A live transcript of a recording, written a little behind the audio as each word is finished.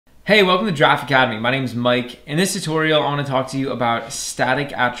Hey, welcome to Draft Academy. My name is Mike. In this tutorial, I want to talk to you about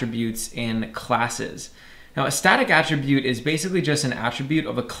static attributes in classes. Now, a static attribute is basically just an attribute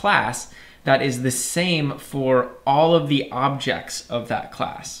of a class that is the same for all of the objects of that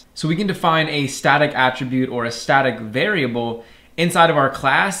class. So we can define a static attribute or a static variable inside of our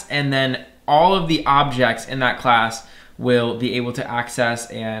class, and then all of the objects in that class will be able to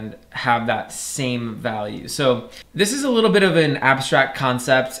access and have that same value. So this is a little bit of an abstract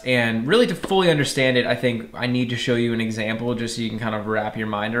concept, and really to fully understand it, I think I need to show you an example just so you can kind of wrap your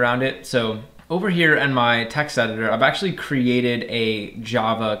mind around it. So over here in my text editor, I've actually created a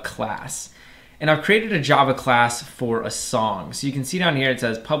Java class. And I've created a Java class for a song. So you can see down here it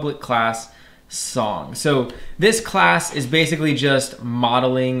says public class song. So this class is basically just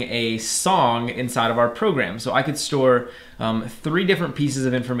modeling a song inside of our program. So I could store three different pieces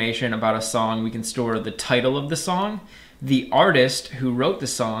of information about a song. We can store the title of the song, the artist who wrote the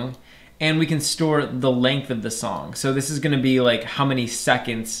song, and we can store the length of the song. So this is going to be like how many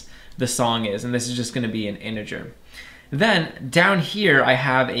seconds the song is, and this is just going to be an integer. Then down here I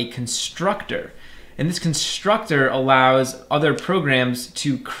have a constructor. And this constructor allows other programs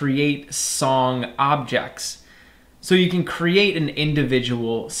to create song objects. So you can create an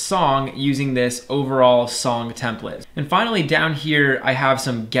individual song using this overall song template. And finally, down here, I have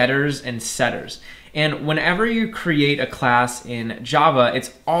some getters and setters. And whenever you create a class in Java,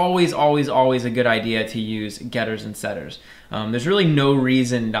 it's always a good idea to use getters and setters. There's really no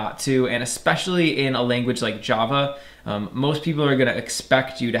reason not to, and especially in a language like Java, most people are going to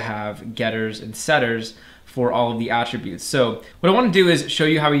expect you to have getters and setters for all of the attributes. So what I want to do is show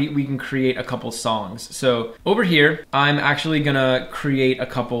you how we can create a couple songs. So over here, I'm actually going to create a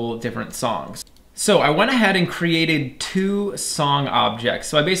couple different songs. So I went ahead and created two song objects.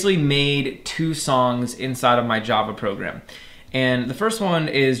 So I basically made two songs inside of my Java program. And the first one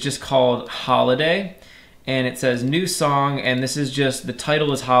is just called Holiday. And it says new song, and this is just, the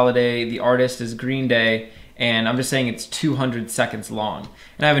title is Holiday, the artist is Green Day, and I'm just saying it's 200 seconds long.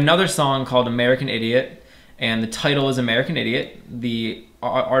 And I have another song called American Idiot, and the title is American Idiot, the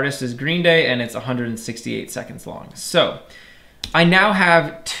artist is Green Day, and it's 168 seconds long. So I now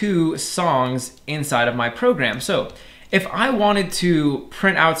have two songs inside of my program. So if I wanted to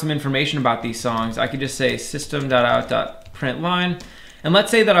print out some information about these songs, I could just say system.out.println. And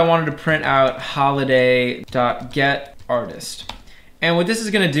let's say that I wanted to print out holiday.getArtist. And what this is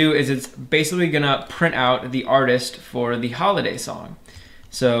going to do is it's basically going to print out the artist for the holiday song.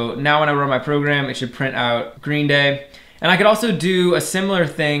 So now when I run my program, it should print out Green Day. And I could also do a similar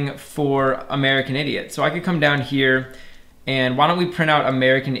thing for American Idiot. So I could come down here, and why don't we print out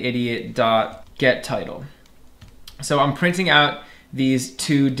AmericanIdiot.getTitle. So I'm printing out these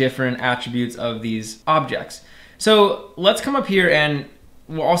two different attributes of these objects. So let's come up here and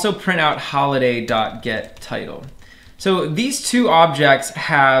we'll also print out holiday.getTitle. So these two objects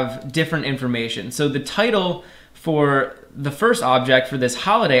have different information. So the title for the first object, for this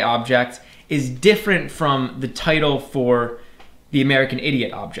holiday object, is different from the title for the American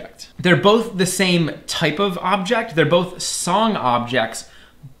Idiot object. They're both the same type of object. They're both song objects,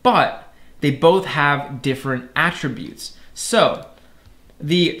 but they both have different attributes. So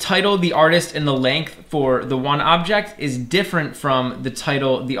the title, the artist, and the length for the one object is different from the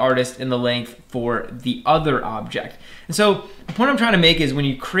title, the artist, and the length for the other object. And so the point I'm trying to make is when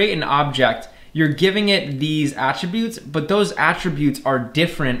you create an object, you're giving it these attributes, but those attributes are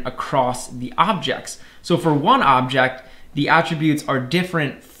different across the objects. So for one object, the attributes are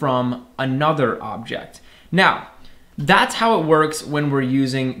different from another object. Now, that's how it works when we're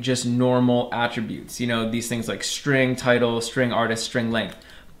using just normal attributes. You know, these things like string title, string artist, string length.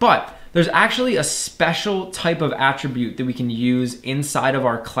 But there's actually a special type of attribute that we can use inside of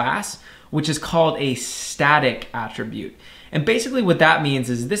our class, which is called a static attribute. And basically what that means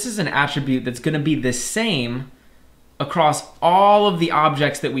is this is an attribute that's going to be the same across all of the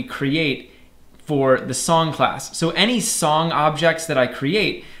objects that we create for the song class. So any song objects that I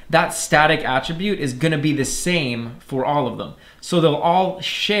create, that static attribute is going to be the same for all of them. So they'll all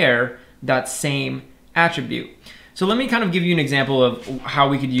share that same attribute. So let me kind of give you an example of how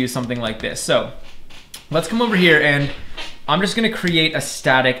we could use something like this. So let's come over here, and I'm just going to create a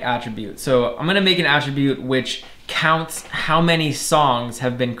static attribute. So I'm going to make an attribute which counts how many songs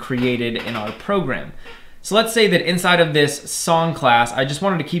have been created in our program. So let's say that inside of this song class, I just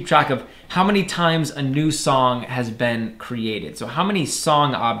wanted to keep track of how many times a new song has been created. So how many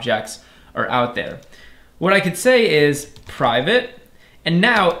song objects are out there. What I could say is private, and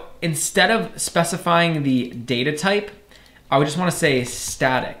now instead of specifying the data type, I would just want to say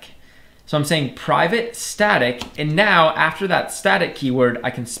static. So I'm saying private static, and now after that static keyword, I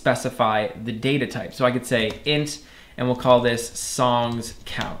can specify the data type. So I could say int, and we'll call this songs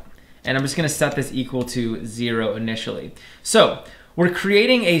count. And I'm just gonna set this equal to 0 initially. So we're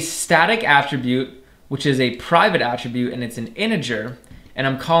creating a static attribute, which is a private attribute, and it's an integer, and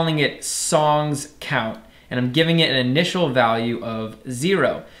I'm calling it songs count, and I'm giving it an initial value of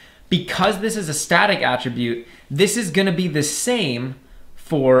 0. Because this is a static attribute, this is gonna be the same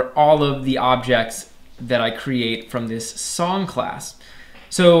for all of the objects that I create from this song class.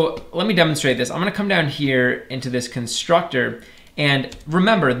 So let me demonstrate this. I'm gonna come down here into this constructor, and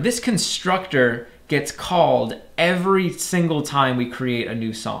remember, this constructor gets called every single time we create a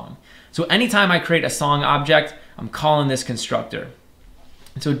new song. So anytime I create a song object, I'm calling this constructor.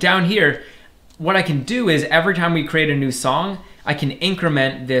 And so down here, what I can do is every time we create a new song, I can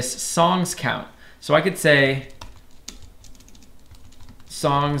increment this songs count. So I could say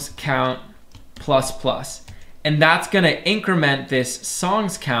songs count plus plus, and that's gonna increment this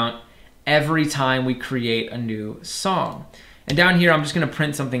songs count every time we create a new song. And down here, I'm just gonna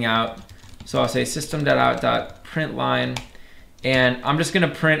print something out. So I'll say system.out.println, and I'm just gonna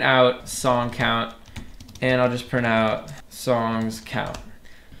print out song count, and I'll just print out songs count.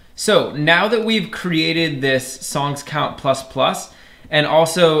 So now that we've created this songs count plus plus, and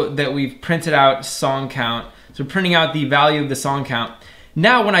also that we've printed out song count, so printing out the value of the song count,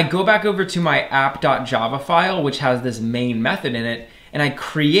 now when I go back over to my app.java file, which has this main method in it, and I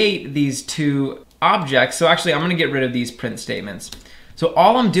create these two objects, so actually I'm gonna get rid of these print statements. So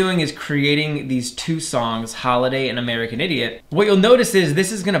all I'm doing is creating these two songs, Holiday and American Idiot. What you'll notice is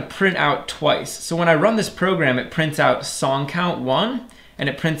this is gonna print out twice. So when I run this program, it prints out song count 1, and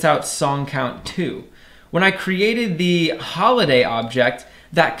it prints out song count 2. When I created the holiday object,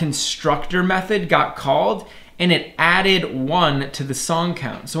 that constructor method got called, and it added 1 to the song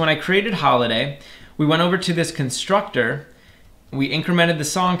count. So when I created holiday, we went over to this constructor, we incremented the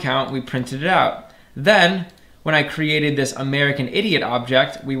song count, we printed it out. Then, when I created this American Idiot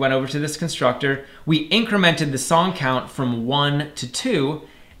object, we went over to this constructor, we incremented the song count from 1 to 2,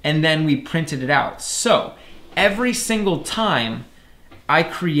 and then we printed it out. So every single time I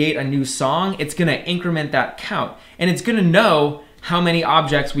create a new song, it's gonna increment that count, and it's gonna know how many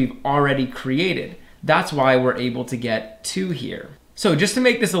objects we've already created. That's why we're able to get 2 here. So just to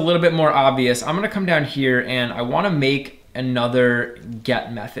make this a little bit more obvious, I'm gonna come down here and I wanna make another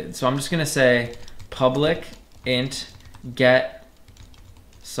get method. So I'm just gonna say public int get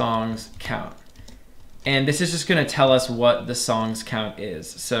songs count. And this is just gonna tell us what the songs count is.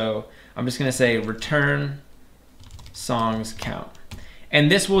 So I'm just gonna say return songs count.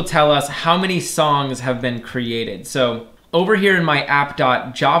 And this will tell us how many songs have been created. So over here in my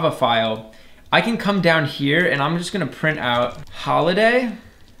app.java file, I can come down here and I'm just gonna print out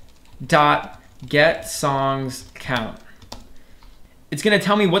holiday.getSongsCount. It's gonna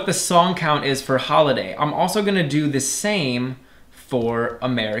tell me what the song count is for holiday. I'm also gonna do the same for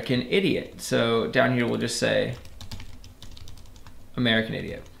American Idiot. So down here we'll just say American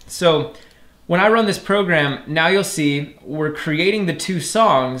Idiot. So when I run this program, now you'll see we're creating the two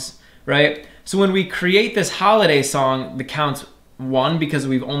songs, right? So when we create this holiday song, the count's 1 because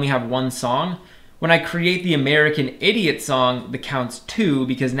we only have one song. When I create the American Idiot song, the count's 2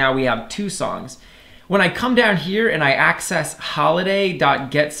 because now we have 2 songs. When I come down here and I access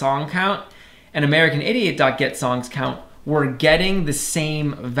holiday.getSongCount and American Idiot.getSongsCount, we're getting the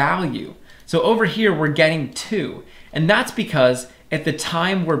same value. So over here, we're getting 2. And that's because at the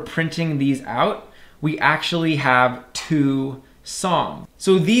time we're printing these out, we actually have 2 songs.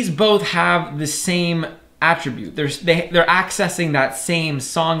 So these both have the same attribute. They're accessing that same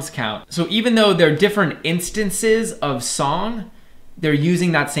songs count. So even though they're different instances of song, they're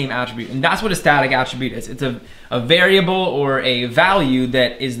using that same attribute. And that's what a static attribute is. It's a variable or a value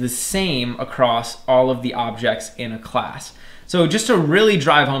that is the same across all of the objects in a class. So just to really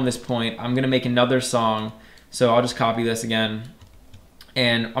drive home this point, I'm gonna make another song. So I'll just copy this again.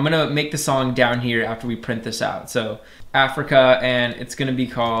 And I'm gonna make the song down here after we print this out. So Africa, and it's gonna be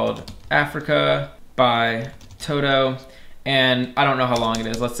called Africa by Toto. And I don't know how long it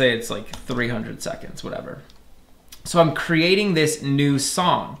is. Let's say it's like 300 seconds, whatever. So I'm creating this new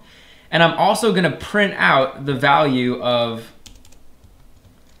song. And I'm also gonna print out the value of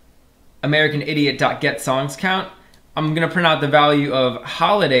American Idiot.getSongsCount. I'm gonna print out the value of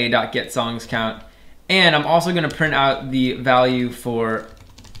holiday.getSongsCount. And I'm also gonna print out the value for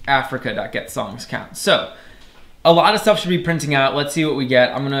Africa.getSongsCount. So a lot of stuff should be printing out. Let's see what we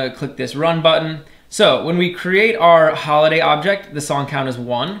get. I'm gonna click this run button. So when we create our holiday object, the song count is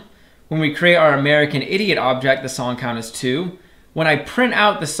 1. When we create our American Idiot object, the song count is 2. When I print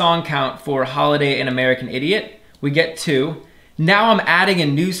out the song count for Holiday and American Idiot, we get 2. Now I'm adding a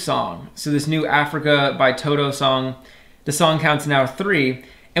new song. So this new Africa by Toto song, the song count's now 3.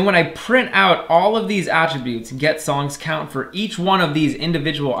 And when I print out all of these attributes, get songs count for each one of these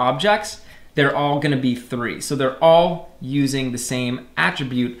individual objects, they're all gonna be 3. So they're all using the same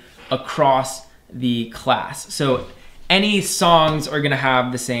attribute across the class. So any songs are gonna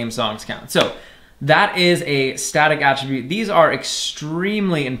have the same songs count. So that is a static attribute. These are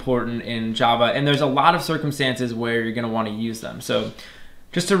extremely important in Java, and there's a lot of circumstances where you're gonna wanna use them. So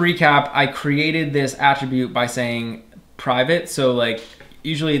just to recap, I created this attribute by saying private. So like,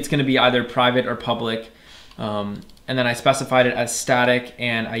 usually it's gonna be either private or public. And then I specified it as static,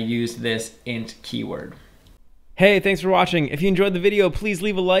 and I used this int keyword. Hey, thanks for watching. If you enjoyed the video, please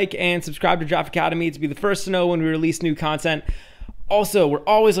leave a like and subscribe to Draft Academy to be the first to know when we release new content. Also, we're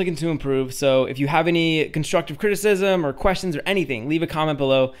always looking to improve, so if you have any constructive criticism or questions or anything, leave a comment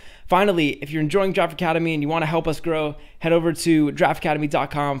below. Finally, if you're enjoying Draft Academy and you want to help us grow, head over to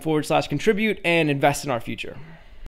draftacademy.com/contribute and invest in our future.